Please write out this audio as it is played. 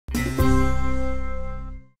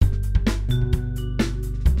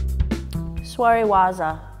Suwari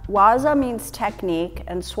Waza. Waza means technique,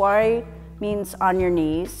 and Suwari means on your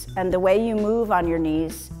knees, and the way you move on your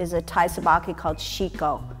knees is a Thai sabaki called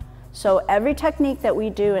shikko. So every technique that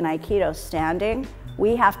we do in Aikido standing,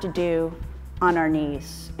 we have to do on our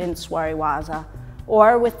knees in Suwari Waza,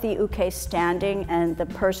 or with the uke standing and the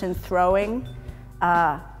person throwing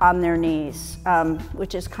on their knees,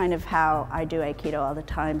 which is kind of how I do Aikido all the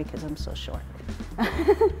time because I'm so short.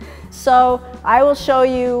 So I will show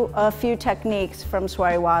you a few techniques from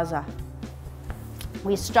Suwari Waza.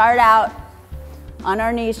 We start out on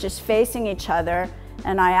our knees just facing each other,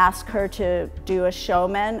 and I ask her to do a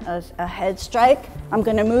shomen, a head strike. I'm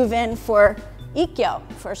going to move in for ikkyo,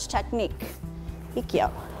 first technique,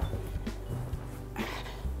 ikkyo.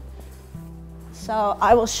 So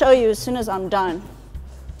I will show you as soon as I'm done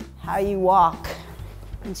how you walk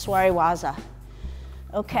in Suwari Waza.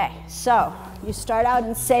 Okay, so you start out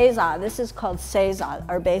in seiza. This is called seiza,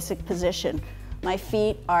 our basic position. My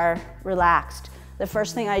feet are relaxed. The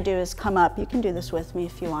first thing I do is come up. You can do this with me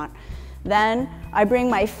if you want. Then I bring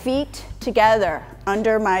my feet together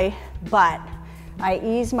under my butt. I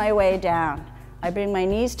ease my way down. I bring my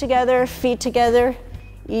knees together, feet together,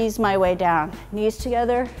 ease my way down. Knees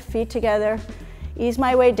together, feet together, ease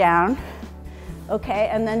my way down. Okay,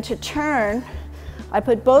 and then to turn, I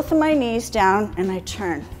put both of my knees down and I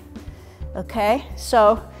turn. Okay,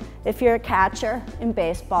 so if you're a catcher in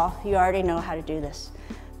baseball, you already know how to do this.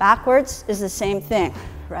 Backwards is the same thing,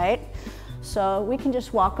 right? So we can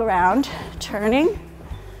just walk around, turning,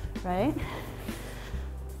 right?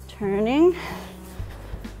 Turning,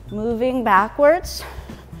 moving backwards.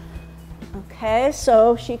 Okay,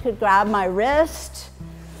 so she could grab my wrist.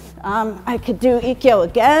 I could do ikkyo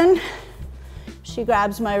again. She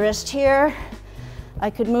grabs my wrist here. I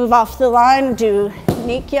could move off the line, do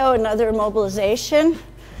ikkyo, another mobilization.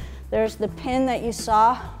 There's the pin that you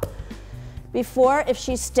saw before. If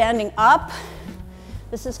she's standing up,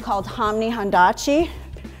 this is called hamni handachi,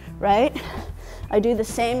 right? I do the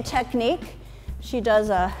same technique. She does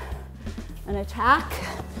an attack.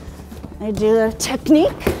 I do the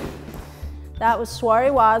technique. That was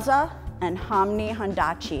Suwari Waza and hamni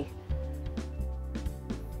handachi.